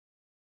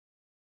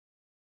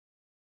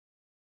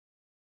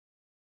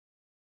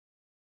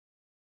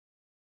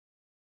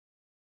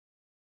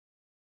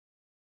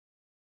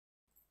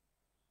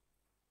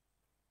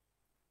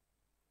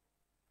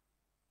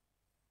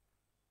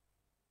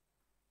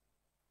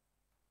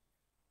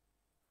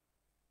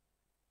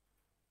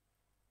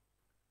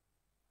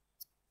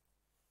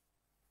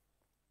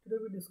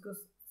Today we discuss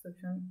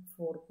section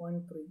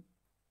 4.3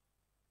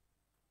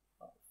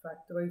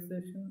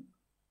 factorization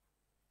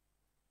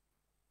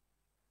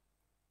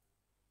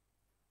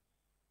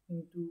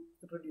into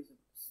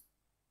irreducibles.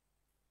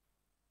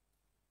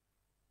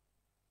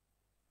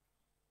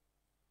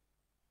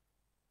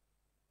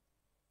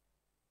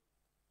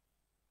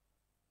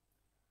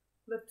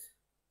 Let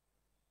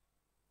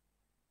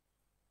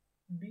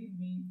D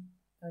be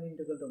an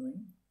integral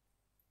domain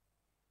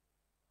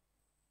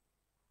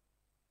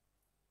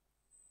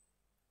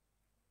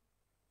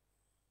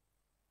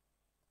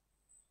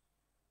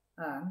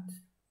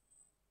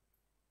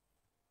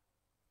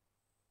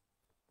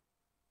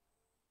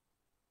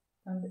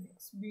and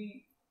X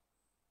be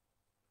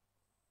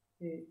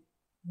a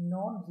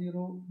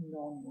non-zero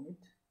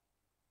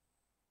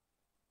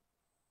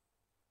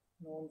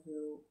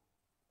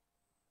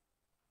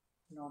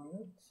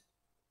non-unit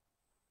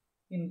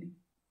in D.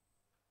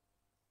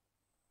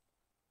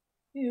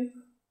 If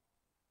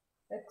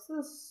X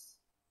is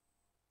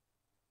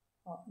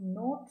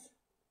not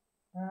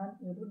an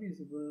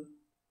irreducible,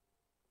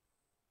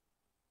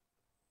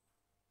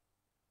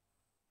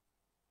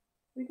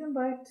 we can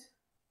write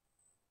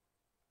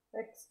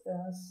X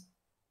as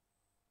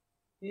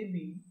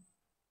AB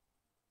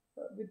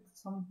with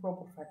some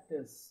proper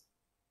factors.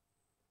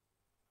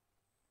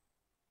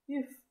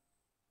 If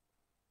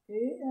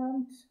A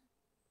and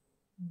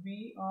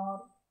B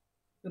are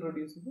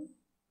irreducible,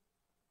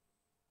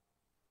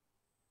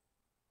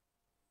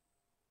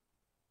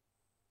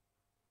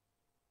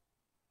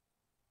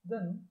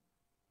 then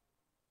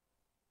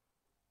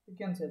we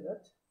can say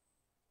that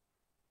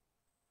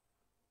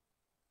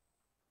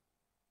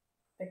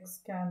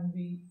X can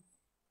be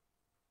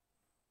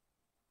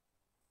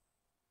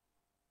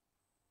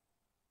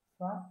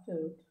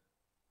factored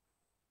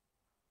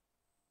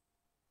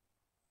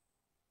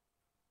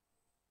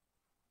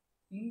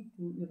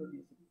into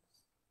irreducibles.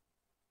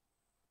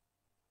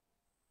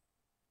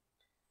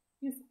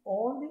 If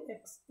all the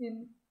X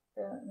in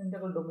an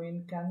integral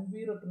domain can be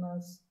written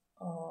as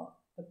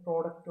a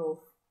product of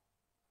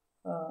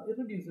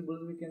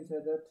irreducibles, we can say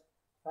that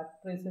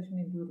factorization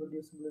into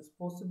irreducible is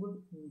possible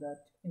in that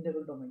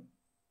integral domain.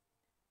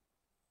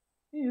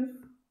 If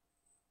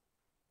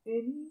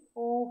any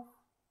of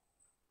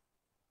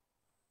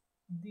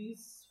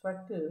these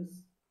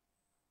factors,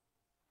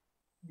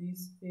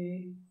 these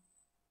A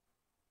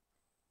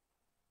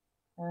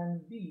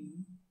and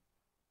B,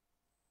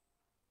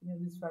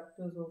 these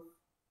factors of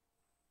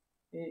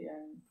A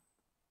and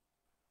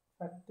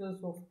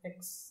factors of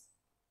X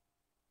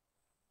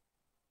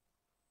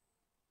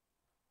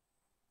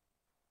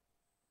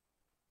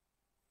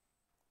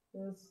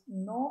is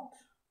not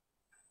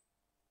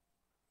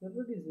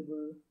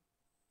irreducible,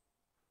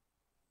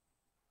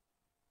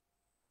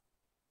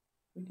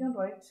 we can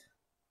write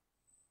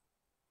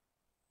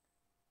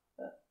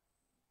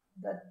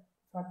that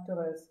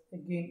factor as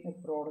again a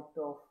product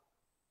of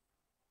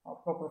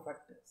proper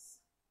factors.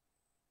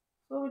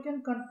 So we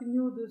can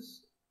continue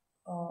this.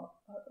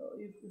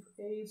 If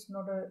A is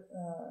not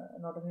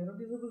an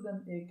irreducible,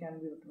 then A can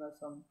be written as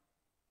some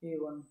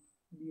A1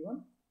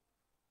 B1.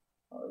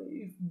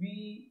 If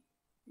B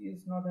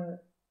is not an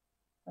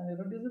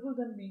irreducible,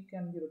 then B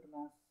can be written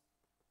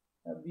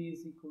as B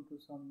is equal to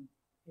some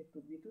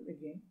A2 B2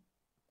 again.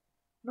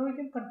 Now we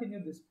can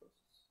continue this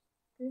process.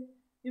 Okay,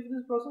 if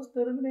this process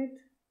terminates,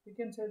 we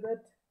can say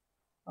that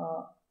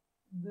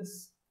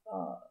this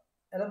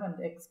element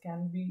X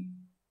can be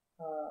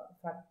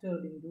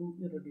factored into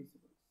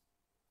irreducibles.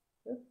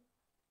 Okay?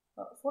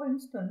 For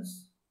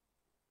instance,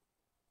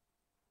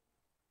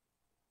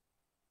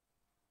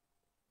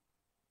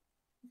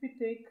 if we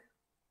take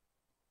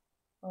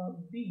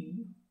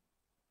B,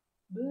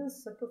 this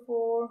is set of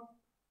all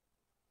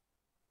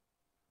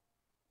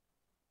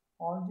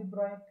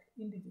algebraic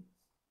integers.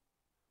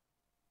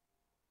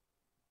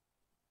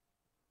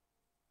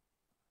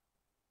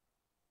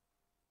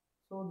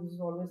 So this is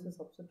always a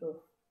subset of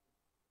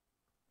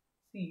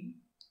C.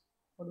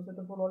 What is set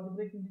of all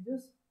algebraic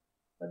integers?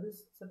 That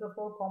is set of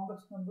all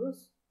complex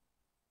numbers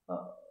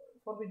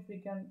for which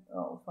we can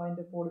find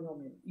a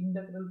polynomial,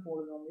 integral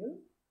polynomial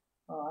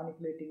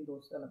annihilating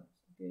those elements.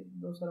 Okay,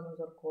 those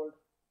elements are called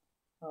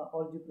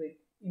algebraic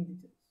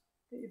integers.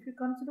 Okay, if you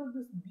consider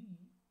this B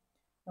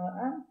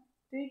and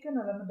take an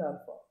element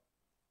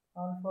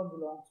alpha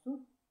belongs to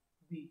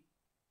B,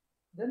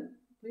 then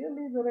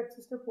clearly there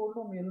exists a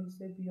polynomial,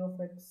 say P of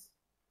X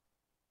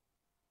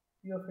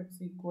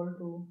equal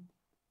to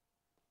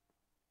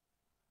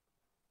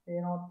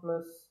a0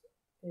 plus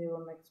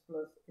a1x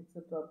plus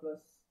etc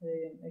plus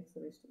an x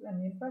raised to n.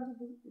 In fact, it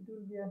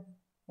will be a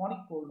monic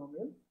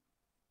polynomial.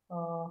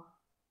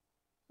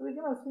 So we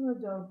can assume a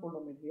general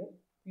polynomial here.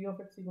 P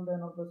of x equal to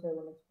a0 plus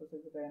a1x plus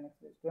etc n x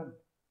raised to n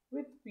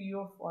with P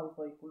of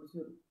alpha equal to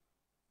 0.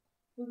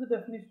 This is the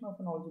definition of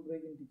an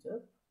algebraic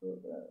integer. So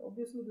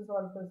obviously this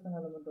alpha is an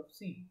element of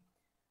C.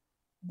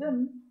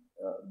 Then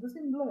this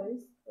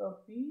implies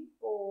P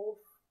of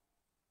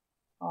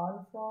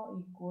alpha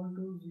equal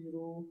to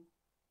 0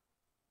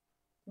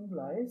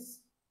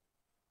 implies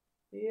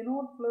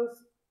a0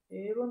 plus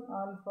a1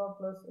 alpha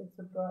plus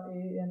etc.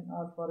 an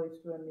alpha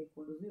raised to n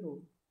equal to 0.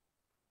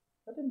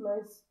 That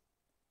implies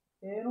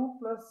a0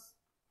 plus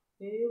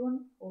a1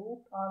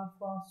 root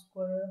alpha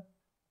square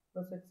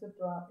plus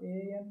etc.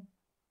 an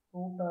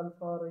root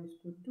alpha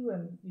raised to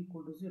 2n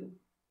equal to 0.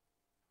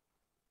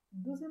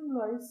 This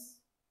implies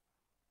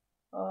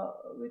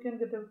we can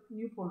get a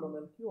new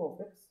polynomial q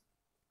of x.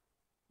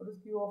 What is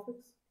q of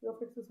x? Q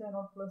of x is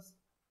a0 plus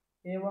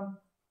a1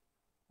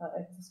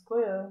 x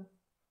square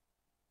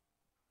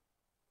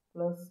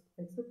plus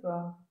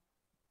etc.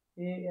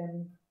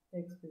 an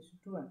x raised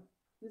to 2n.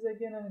 This is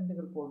again an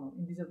integer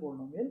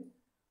polynomial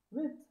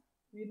with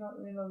we know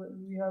that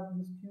we have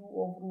this q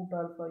of root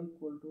alpha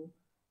equal to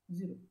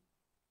 0.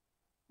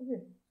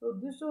 Okay, so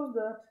this shows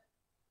that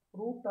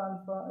root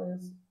alpha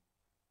is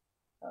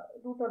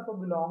root alpha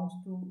belongs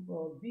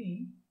to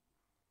B.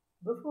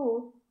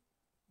 Therefore,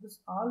 this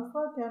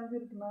alpha can be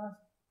written as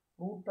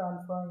root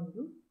alpha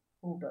into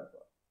root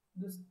alpha.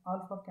 This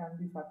alpha can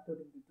be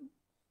factored into 2.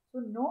 So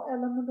no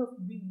element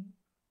of B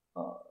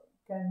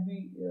can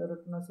be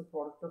written as a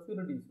product of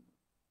irreducible.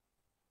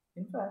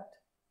 In fact,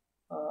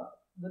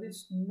 there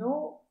is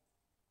no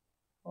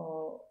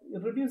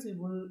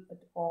irreducible at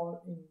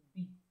all in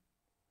B,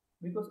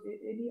 because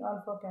any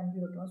alpha can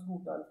be written as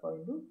root alpha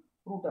into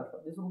root alpha.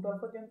 This root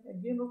alpha can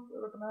again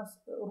written as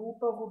root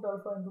of root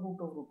alpha into root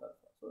of root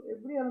alpha. So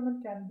every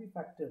element can be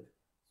factored.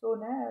 So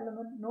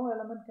no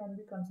element can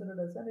be considered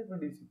as an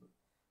irreducible.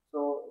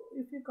 So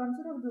if we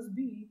consider this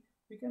B,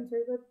 we can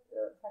say that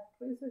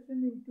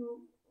factorization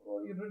into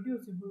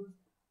irreducibles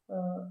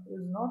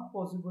is not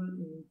possible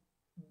in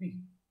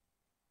B.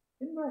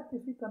 In fact,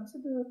 if we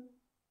consider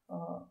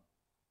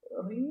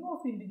a ring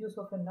of integers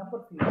of a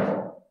number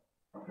field,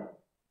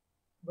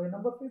 by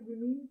number field we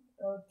mean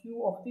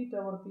q of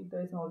theta, where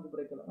theta is an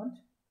algebraic element.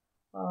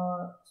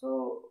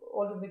 So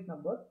algebraic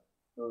number.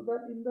 So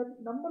that in that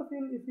number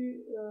field, if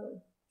we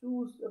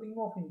choose a ring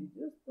of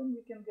integers, then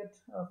we can get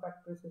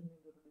factorization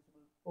into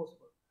irreducible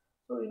possible.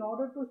 So in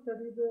order to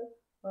study the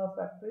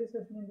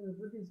factorization into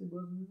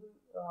irreducible, we will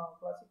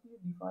classically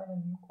define a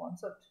new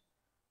concept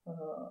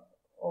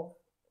of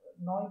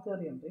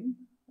Noetherian ring.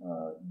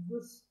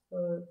 This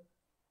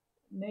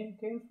name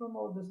came from,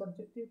 or this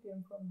adjective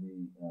came from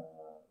the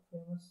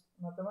famous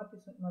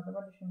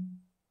mathematician,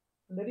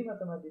 lady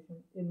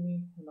mathematician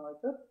Emmy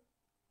Noether.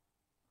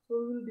 So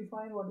we will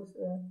define what is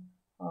a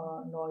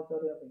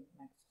Noetherian ring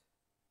next.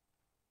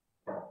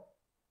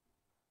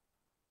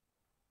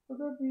 So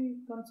that we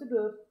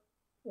consider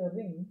a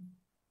ring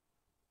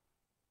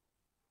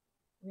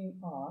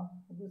R.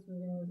 This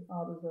ring is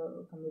R is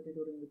a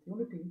commutative ring with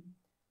unity,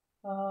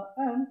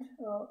 and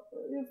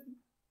if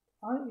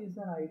I is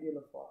an ideal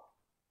of R,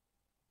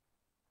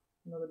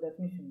 you know the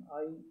definition,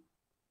 I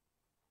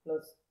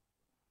plus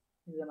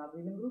is an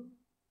abelian group.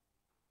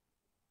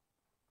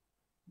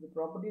 The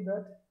property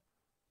that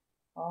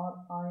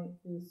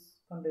Ri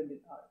is contained in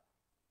I.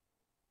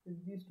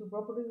 With these two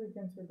properties, we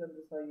can say that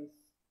this I is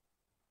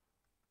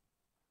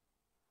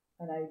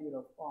an ideal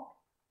of R.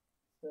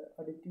 It's an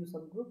additive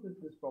subgroup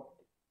with this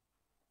property.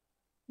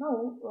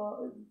 Now,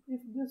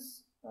 if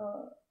this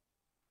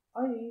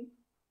I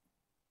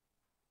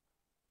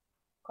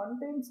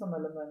contains some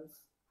elements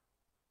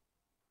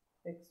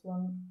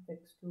x1,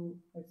 x2,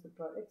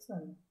 etc.,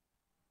 xn,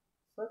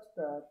 such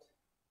that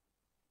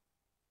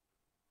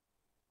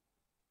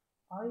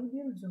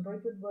ideal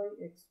generated by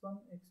x1,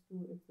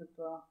 x2,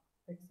 etc.,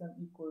 xn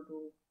equal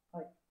to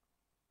I.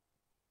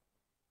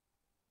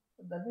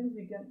 That means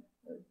we can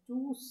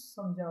choose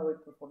some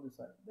generator for this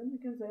I. Then we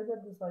can say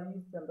that this I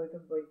is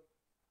generated by,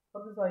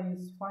 or this I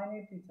is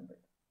finitely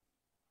generated.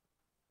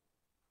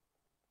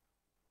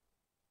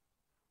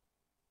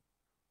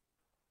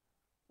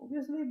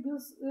 Obviously,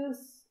 this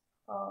is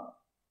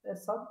a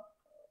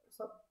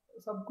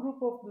subgroup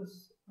of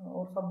this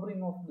or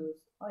subring of this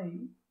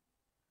I.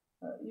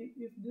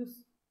 If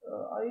this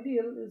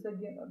ideal is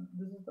again,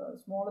 this is the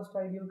smallest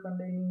ideal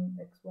containing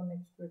x1,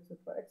 x2,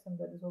 etc., xn,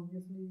 that is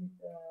obviously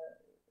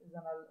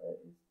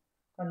is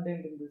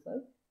contained in this I.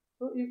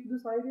 So if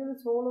this ideal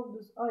is all of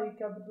this I,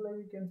 capital I,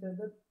 we can say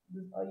that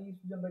this I is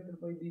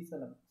generated by these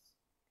elements.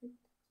 Okay?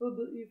 So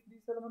if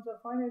these elements are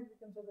finite, we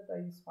can say that I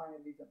is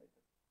finitely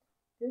generated.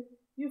 Okay?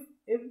 If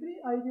every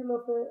ideal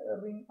of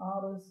a ring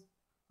R is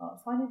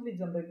finitely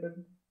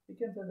generated, we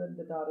can say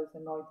that R is a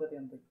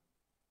Noetherian ring.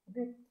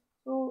 Okay?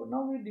 So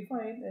now we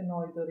define a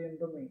Noetherian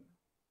domain.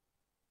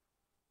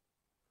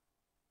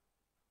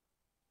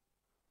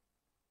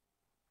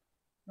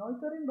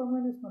 Noetherian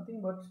domain is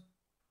nothing but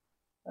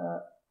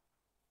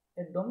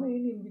a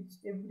domain in which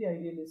every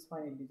ideal is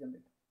finitely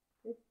generated.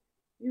 Okay?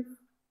 If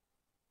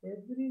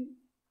every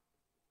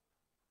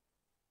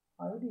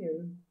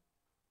ideal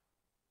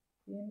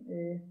in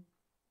a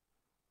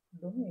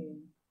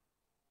domain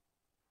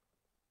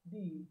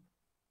D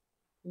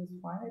is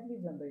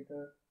finitely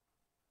generated,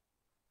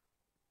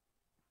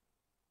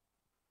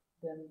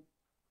 then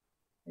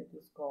it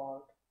is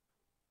called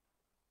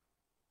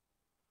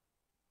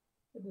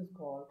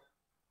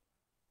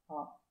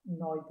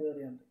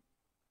Noetherian ring,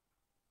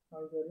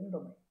 Noetherian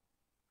domain.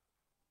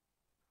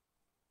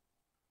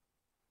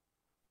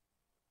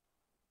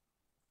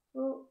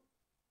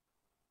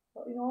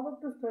 In order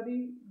to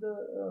study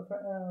the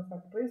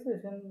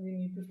factorization, we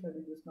need to study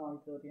this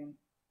Noetherian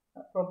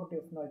property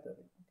of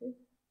Noetherian. Okay,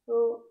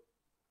 so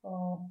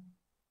uh,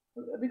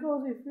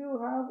 because if you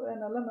have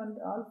an element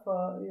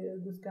alpha,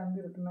 this can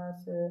be written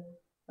as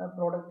a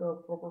product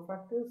of proper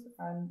factors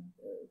and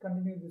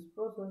continue this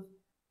process.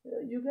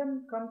 You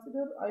can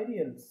consider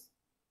ideals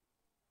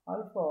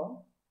alpha,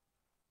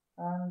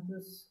 and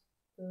this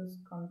is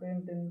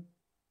contained in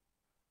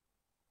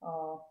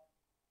uh,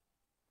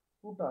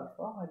 root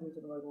alpha,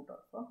 addition by root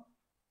alpha,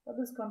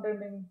 that is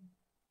contained in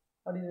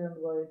addition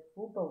by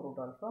root of root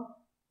alpha,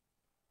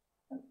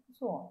 and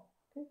so on.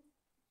 Okay,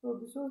 so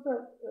this was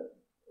the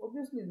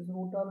obviously this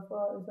root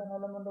alpha is an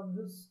element of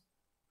this,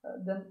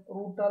 then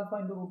root alpha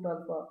into root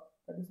alpha,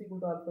 that is equal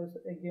to alpha, is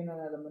again an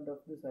element of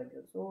this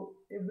ideal. So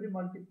every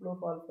multiple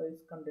of alpha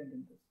is contained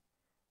in this.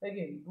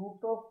 Again, root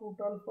of root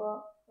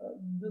alpha,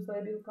 this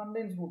ideal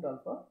contains root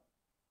alpha,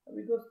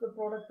 because the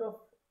product of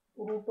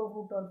root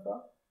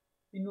alpha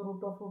into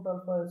root of root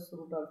alpha is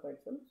root alpha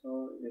itself.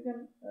 So you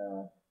can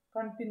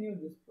continue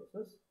this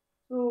process.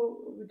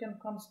 So we can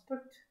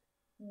construct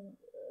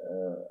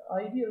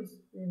ideals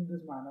in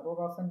this manner,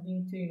 or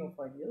ascending chain of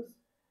ideals.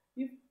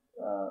 If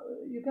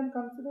you can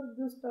consider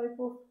this type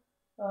of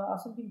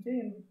ascending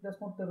chain which does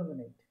not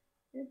terminate.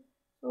 Okay,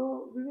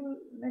 so we will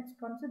next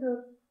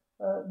consider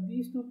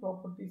these two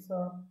properties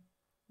are.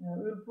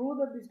 We will prove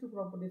that these two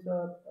properties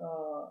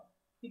are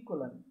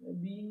equivalent,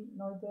 being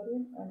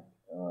Noetherian, and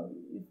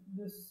if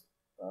this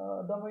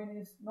domain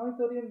is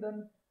Noetherian,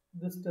 then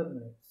this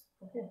terminates.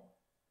 Okay,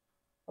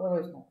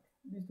 otherwise not.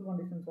 These two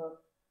conditions are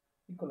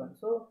equivalent.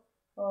 So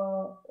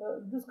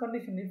this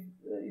condition,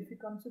 if you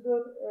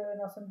consider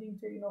an ascending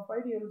chain of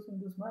ideals in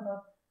this manner,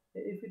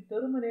 if it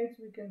terminates,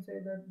 we can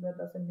say that that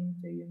ascending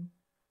chain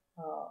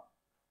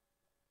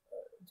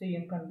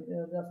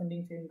the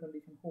ascending chain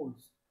condition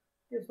holds.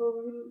 Okay, so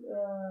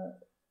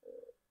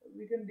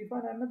we can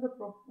define another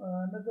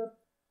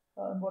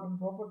important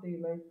property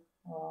like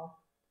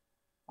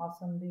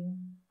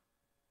ascending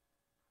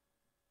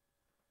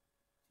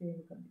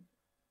chain condition.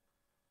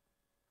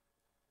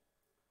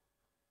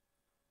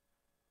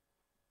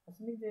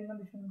 Ascending chain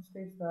condition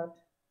states that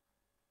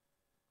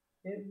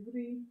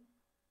every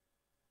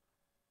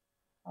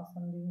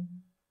ascending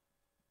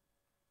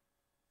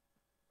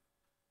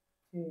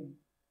chain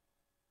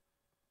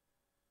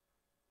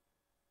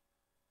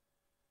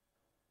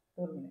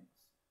terminates.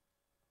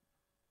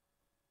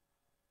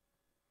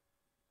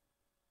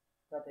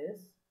 That is,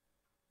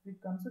 if we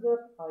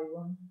consider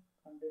I1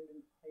 contained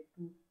in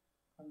I2,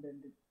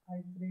 contained in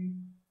I3,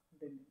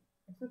 contained in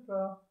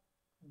etc.,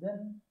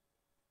 then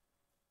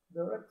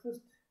there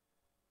exists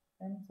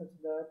n such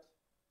that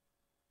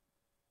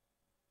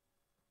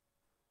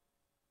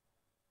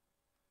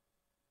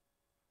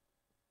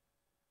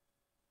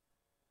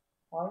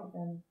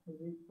In is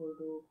equal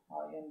to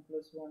In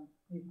plus 1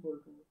 equal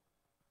to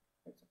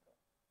etc.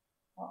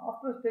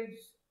 After a stage,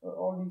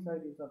 all these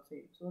ideas are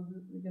same. So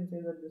we can say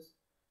that this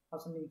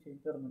ascending chain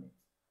terminates.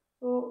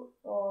 So,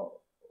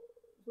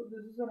 so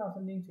this is an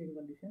ascending chain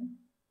condition,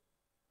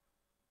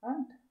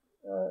 and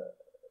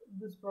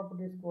this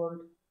property is called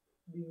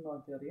being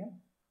Noetherian.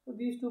 So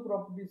these two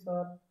properties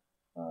are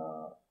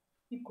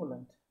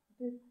equivalent.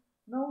 Okay.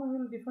 Now we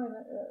will define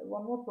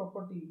one more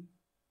property,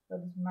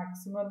 that is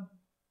maximal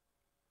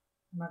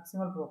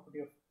property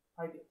of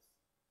ideals.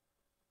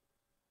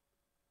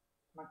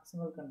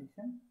 Maximal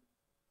condition.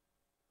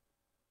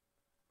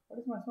 What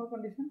is maximal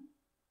condition?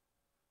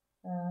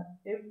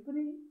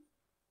 Every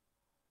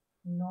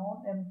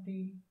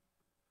non-empty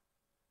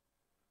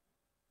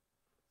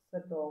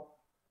set of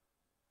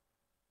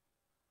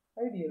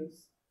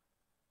ideals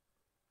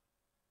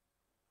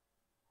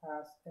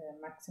has a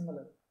maximal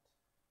element.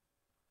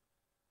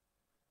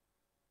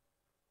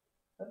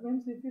 That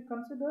means if you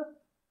consider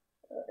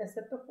a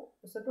set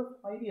of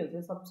ideals,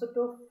 a subset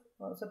of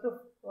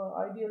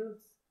ideals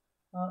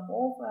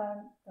of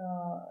an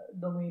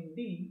domain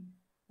D,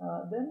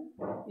 then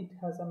it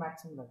has a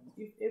maximum element.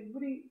 If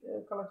every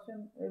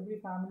collection, every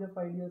family of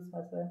ideals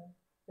has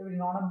every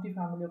non-empty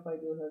family of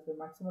ideals has a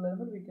maximal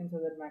element, we can say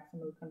that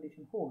maximal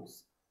condition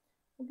holds.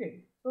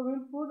 Okay, so we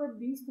will prove that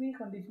these three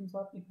conditions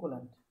are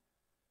equivalent.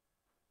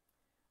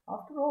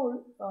 After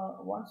all,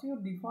 once you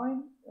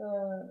define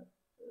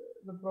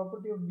the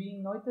property of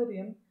being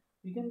Noetherian,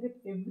 we can get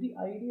every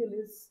ideal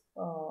is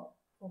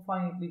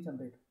finitely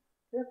generated.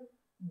 Okay?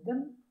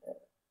 Then,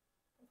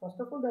 first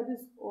of all, that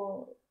is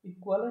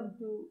equivalent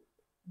to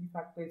the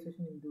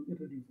factorization into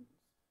irreducibles.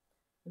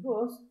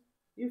 Because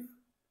if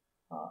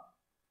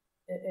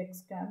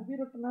x can be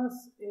written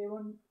as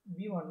a1,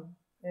 b1,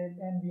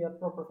 and we are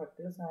proper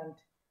factors, and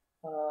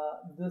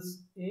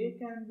this a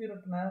can be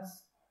written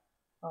as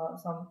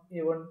some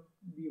a1,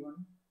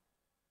 b1,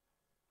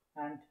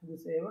 and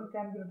this a1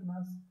 can be written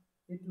as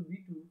a2,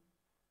 b2,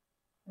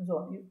 and so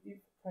on. If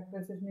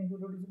factorization into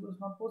irreducible is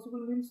not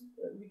possible, means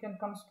we can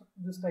construct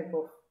this type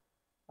of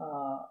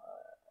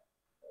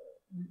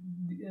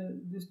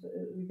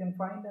we can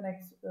find an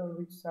x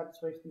which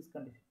satisfies these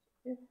conditions.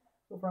 Okay,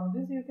 so from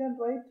this you can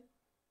write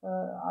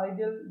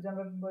ideal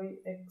generated by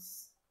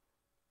x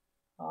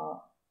uh,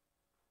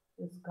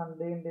 is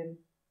contained in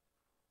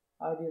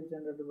ideal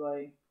generated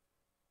by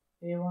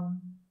A1,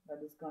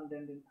 that is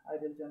contained in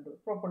ideal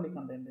generated, properly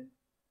contained in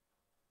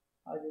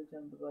ideal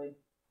generated by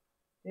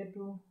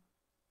A2,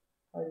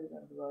 ideal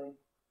generated by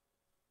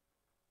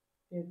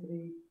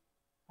A3,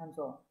 and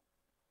so on.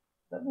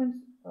 That means,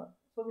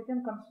 so we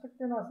can construct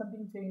an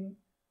ascending chain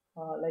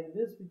like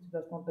this, which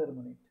does not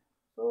terminate.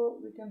 So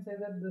we can say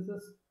that this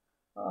is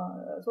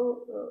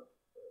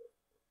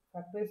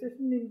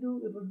factorization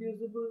into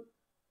irreducible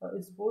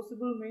is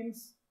possible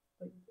means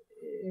like,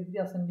 if the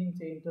ascending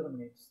chain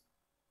terminates.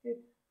 Okay.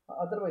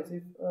 Otherwise,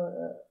 if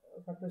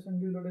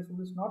factorization into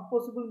irreducible is not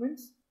possible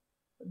means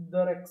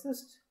there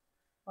exists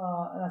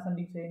an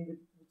ascending chain which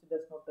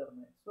does not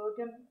terminate. So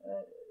we can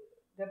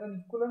get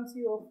an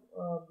equivalency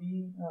of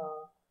being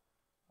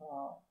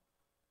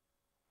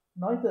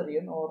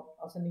Noetherian or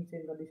ascending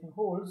chain condition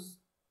holds.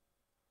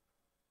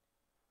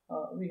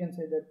 We can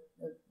say that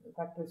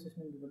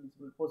factorization is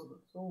reducible possible.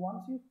 So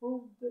once you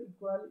prove the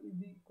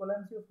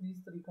equivalency of these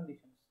three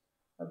conditions,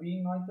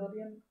 being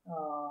Noetherian,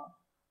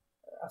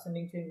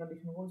 ascending chain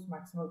condition holds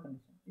maximal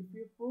condition. If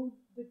you prove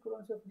the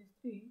equivalency of these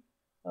three,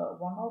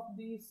 one of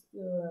these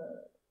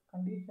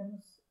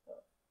conditions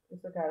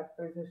is a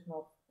characterization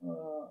of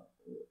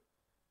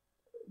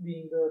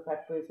being the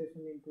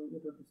factorization into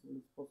irreducible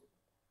is possible.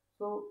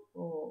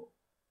 So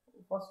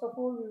first of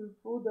all, we will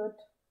prove that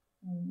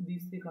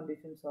these three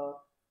conditions are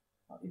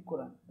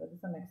equivalent. That is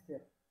the next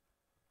theorem.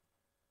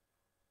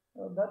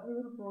 That we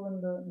will prove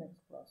in the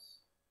next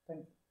class.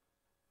 Thank you.